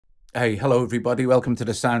Hey, hello everybody. Welcome to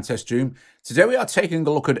the sound test room. Today we are taking a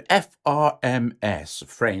look at FRMS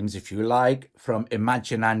frames, if you like, from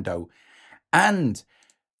Imaginando, and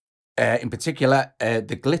in particular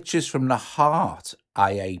the glitches from the Heart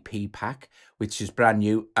IAP pack, which is brand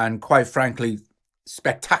new and quite frankly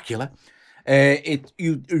spectacular.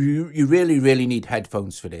 You really need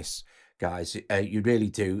headphones for this, guys. You really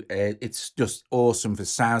do. It's just awesome for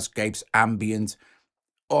soundscapes, ambient,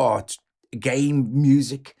 game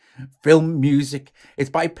music, film music. It's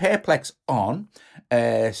by Perplex on.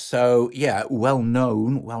 So yeah, well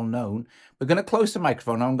known. We're going to close the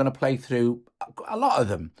microphone. I'm going to play through a lot of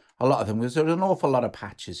them. There's an awful lot of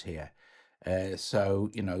patches here.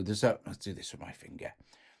 So, you know, let's do this with my finger.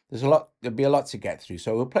 There'll be a lot to get through.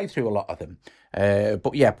 So we'll play through a lot of them.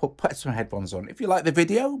 But yeah, put some headphones on. If you like the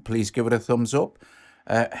video, please give it a thumbs up.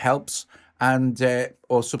 Helps. And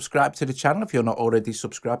or subscribe to the channel if you're not already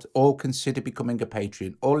subscribed, or consider becoming a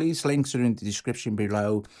Patreon. All these links are in the description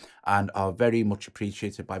below and are very much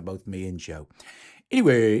appreciated by both me and Joe.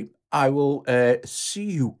 Anyway, I will see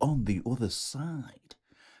you on the other side.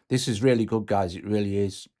 This is really good, guys. It really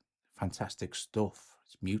is fantastic stuff.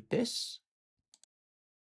 Let's mute this.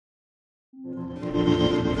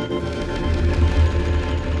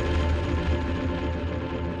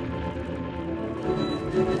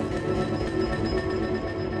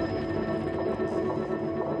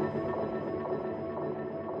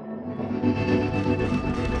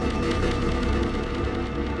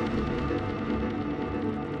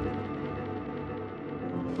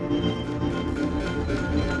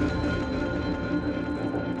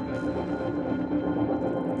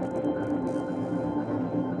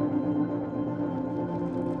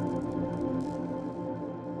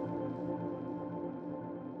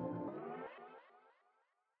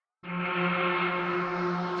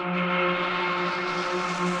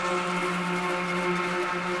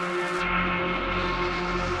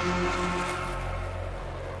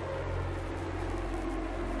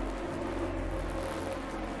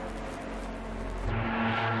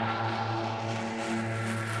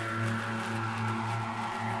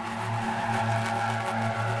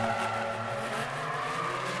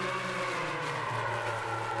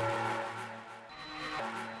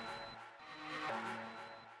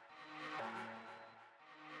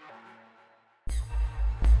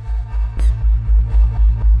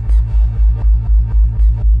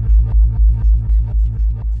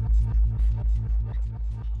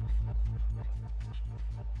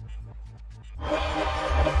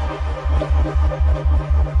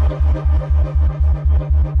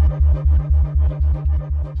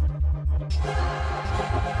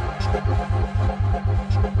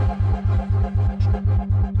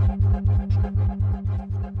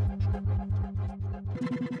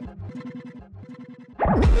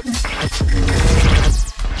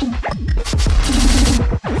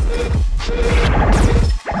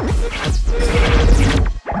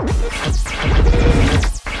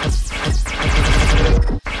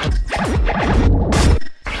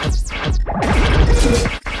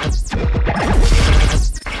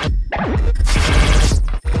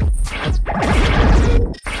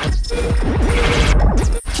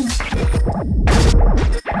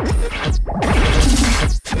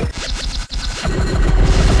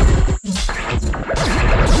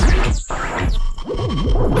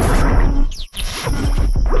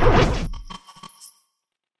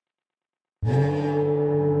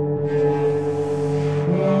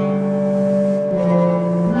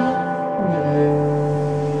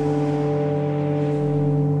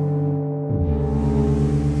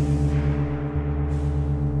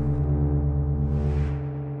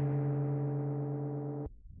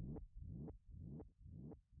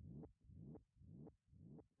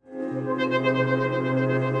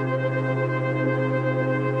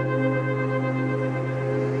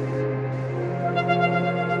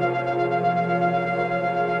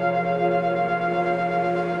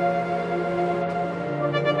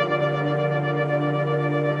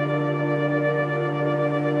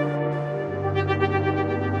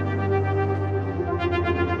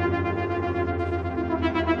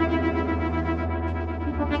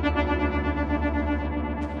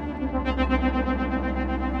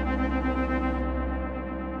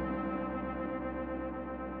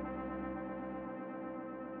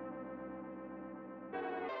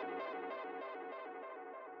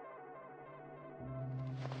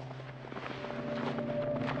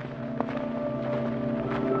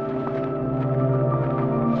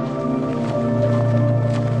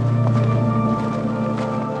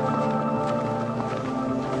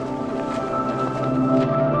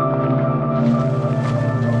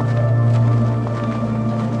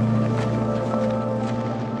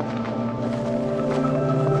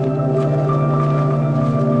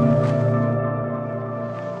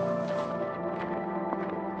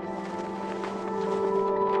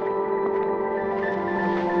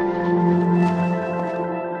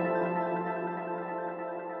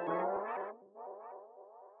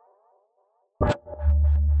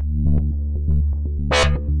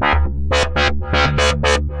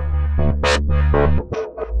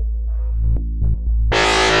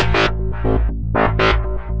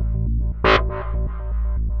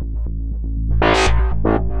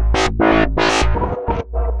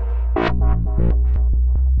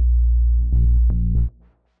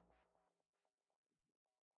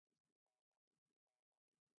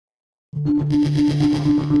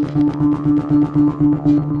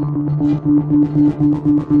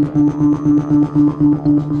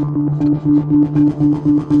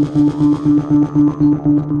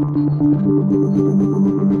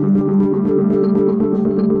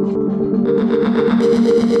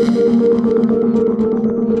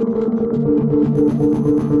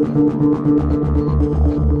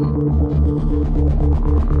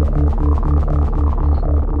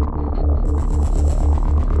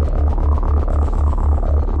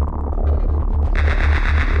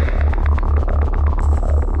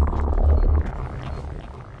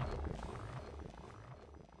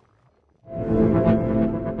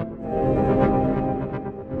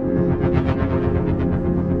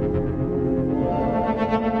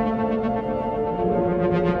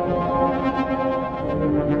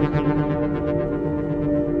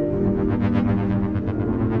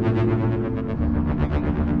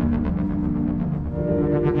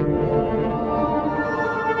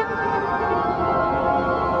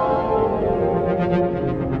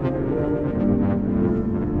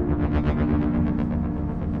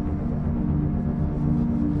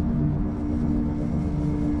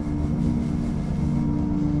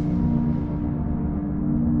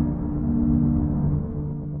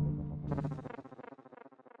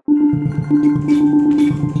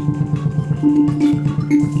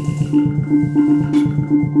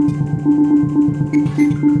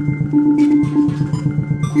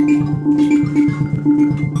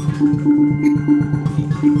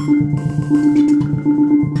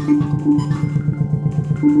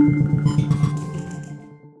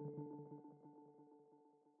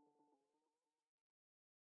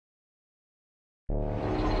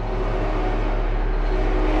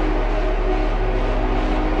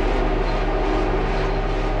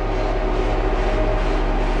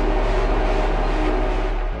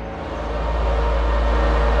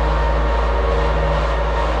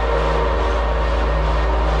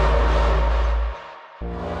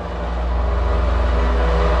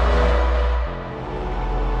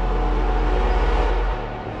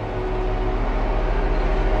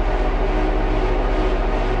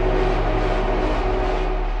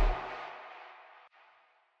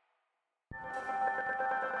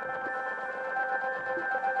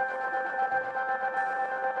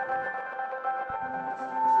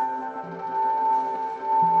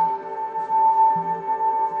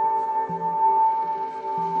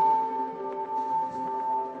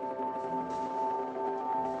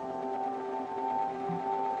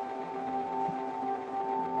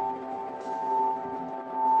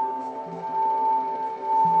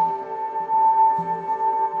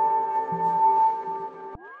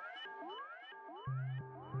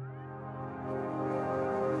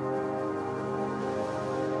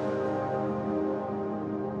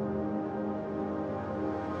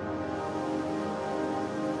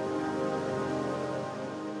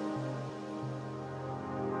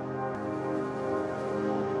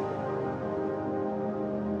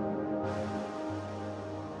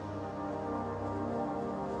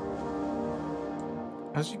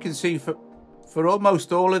 As you can see, for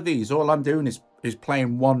almost all of these, all I'm doing is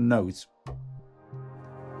playing one note.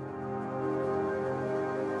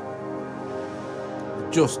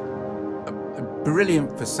 Just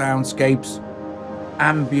brilliant for soundscapes,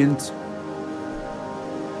 ambient.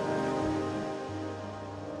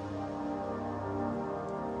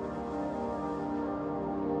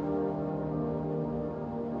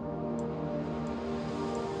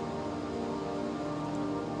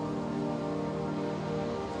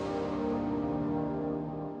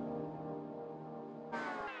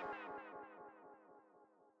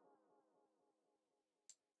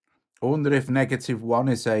 I wonder if -1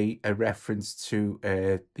 is a reference to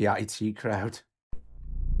the IT crowd.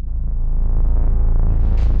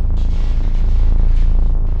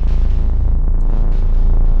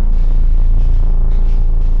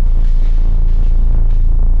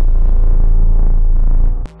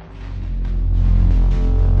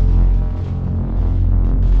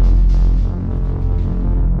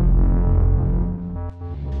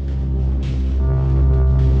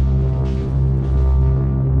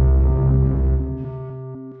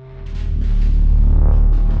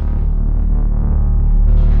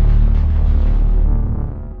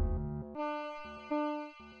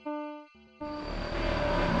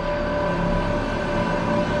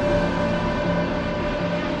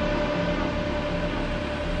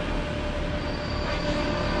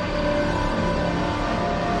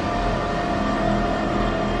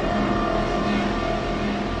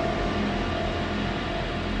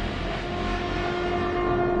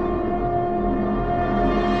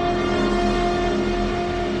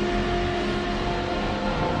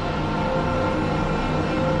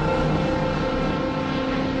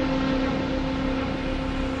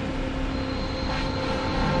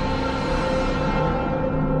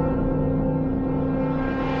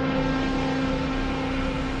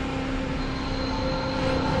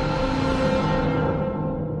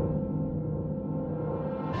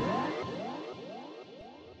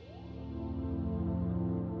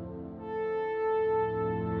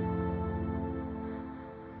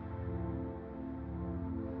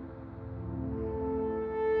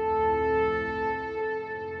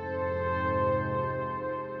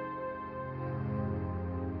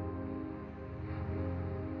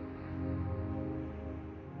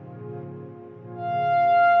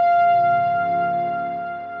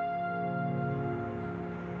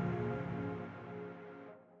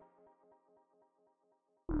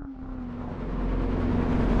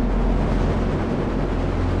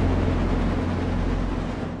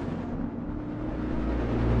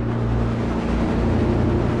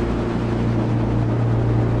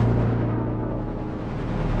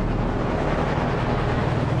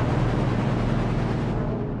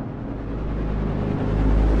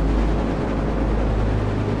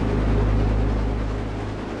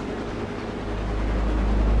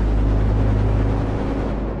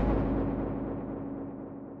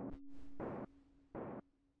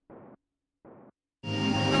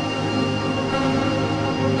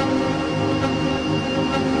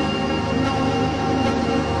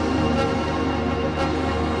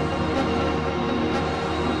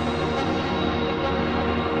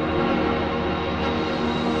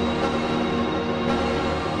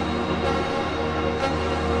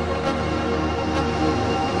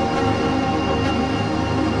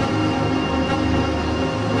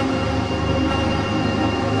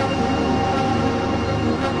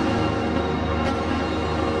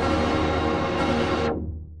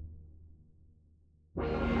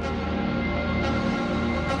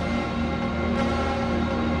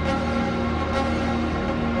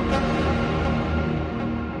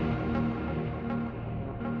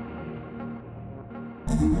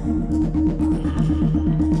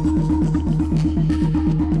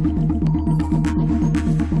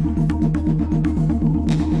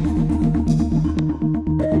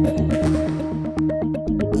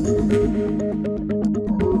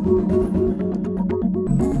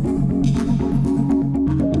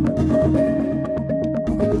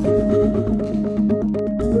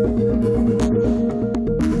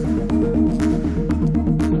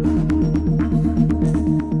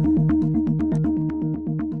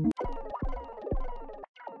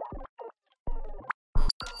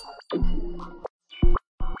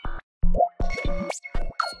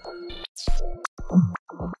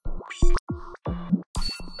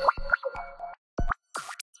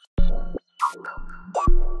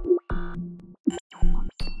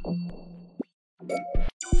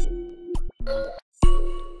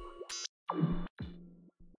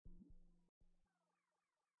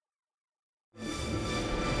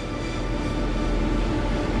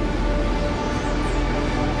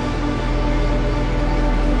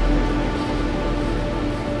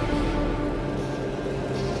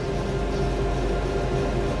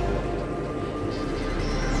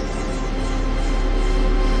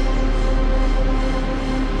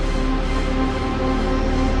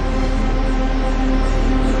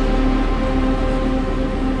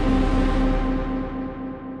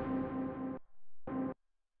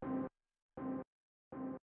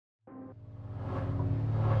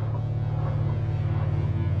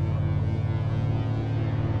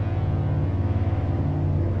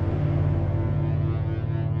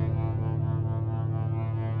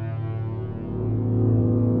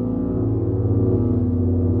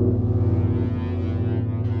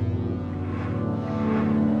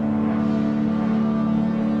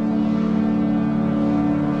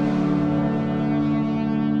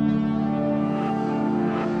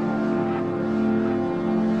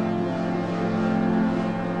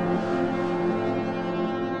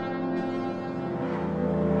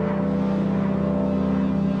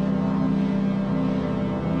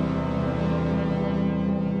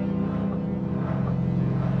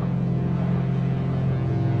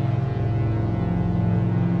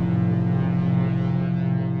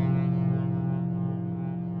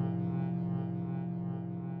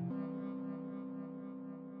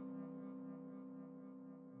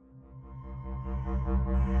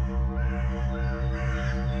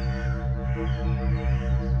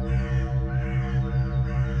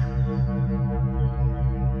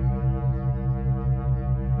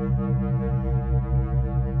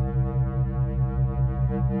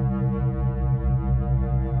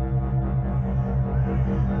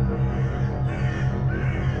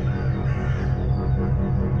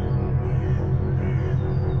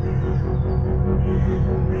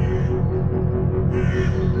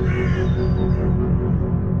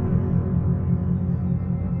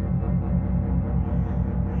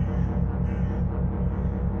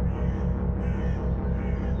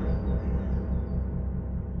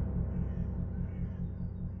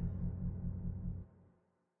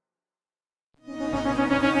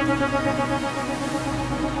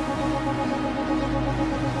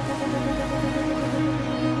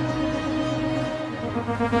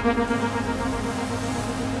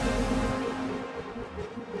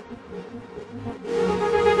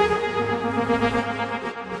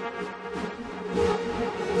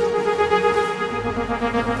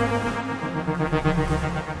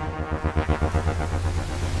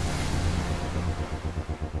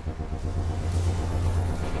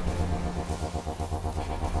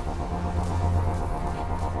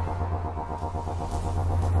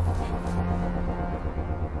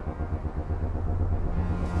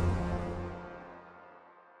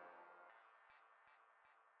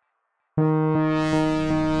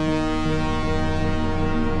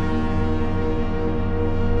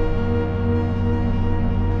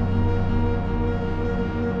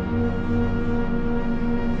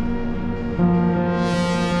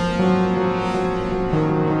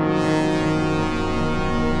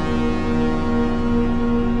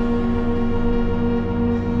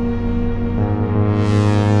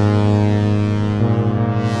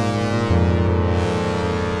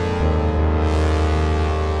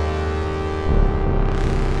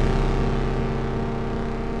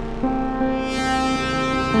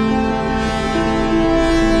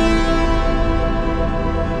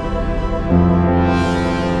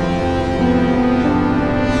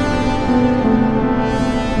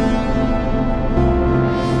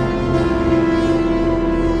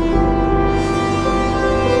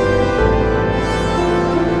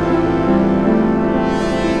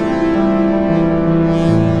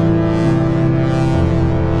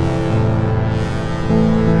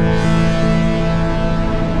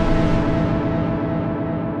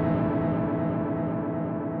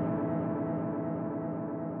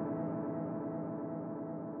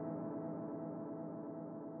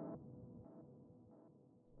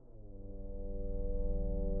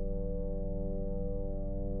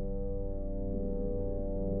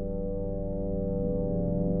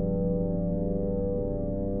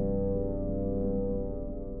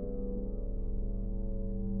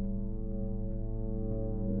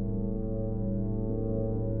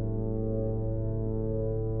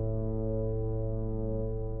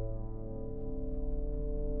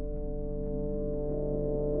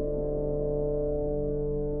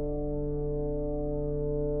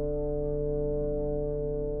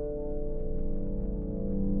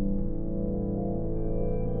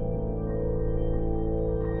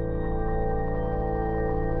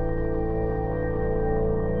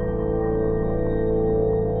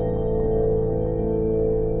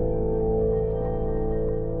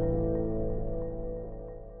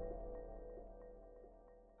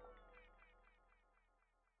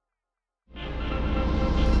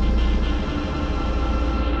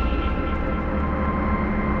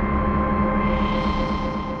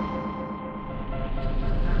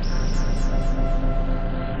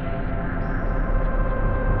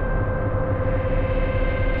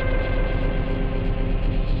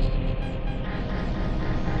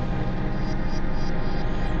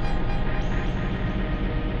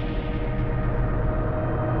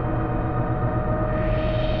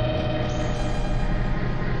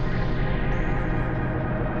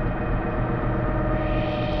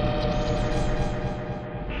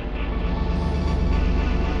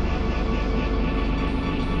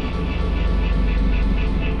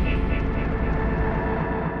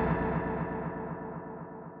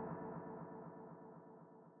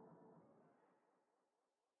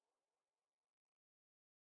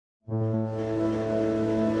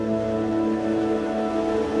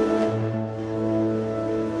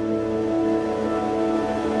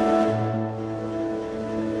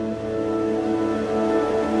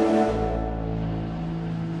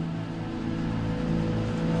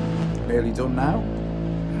 nearly done now.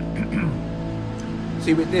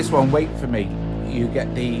 See, with this one, wait for me. You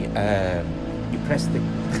get the, you press the,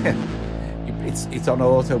 it's on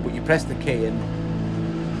auto, but you press the key and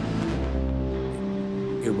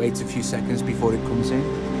it waits a few seconds before it comes in.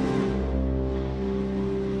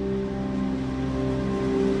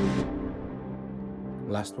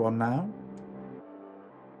 Last one now.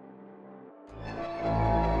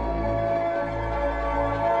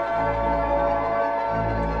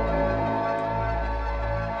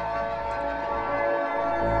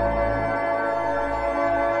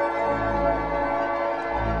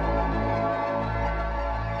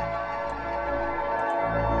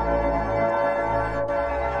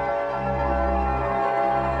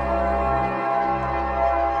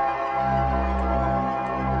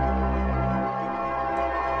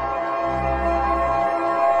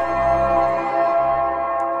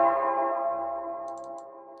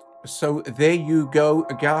 So there you go,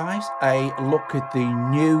 guys. A look at the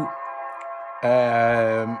new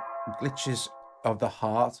Glitches of the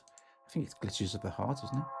Heart. I think it's Glitches of the Heart,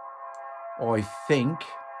 isn't it? Or I think,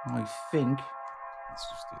 let's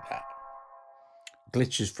just do that.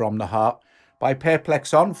 Glitches from the Heart by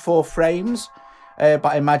Perplex on 4 frames by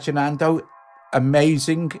Imaginando.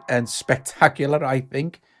 Amazing and spectacular, I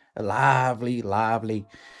think. Lovely, lovely.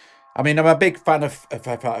 I mean, I'm a big fan of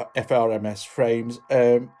FRMS frames.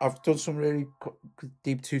 I've done some really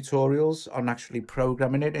deep tutorials on actually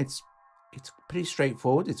programming it. It's pretty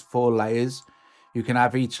straightforward. It's 4 layers. You can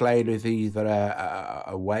have each layer with either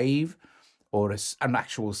a wave or an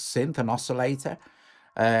actual synth, an oscillator.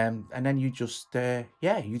 And then you just,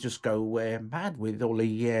 you just go mad with all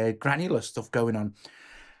the granular stuff going on.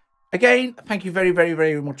 Again, thank you very, very,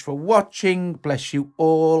 very much for watching. Bless you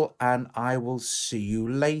all, and I will see you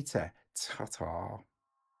later. Ta-ta.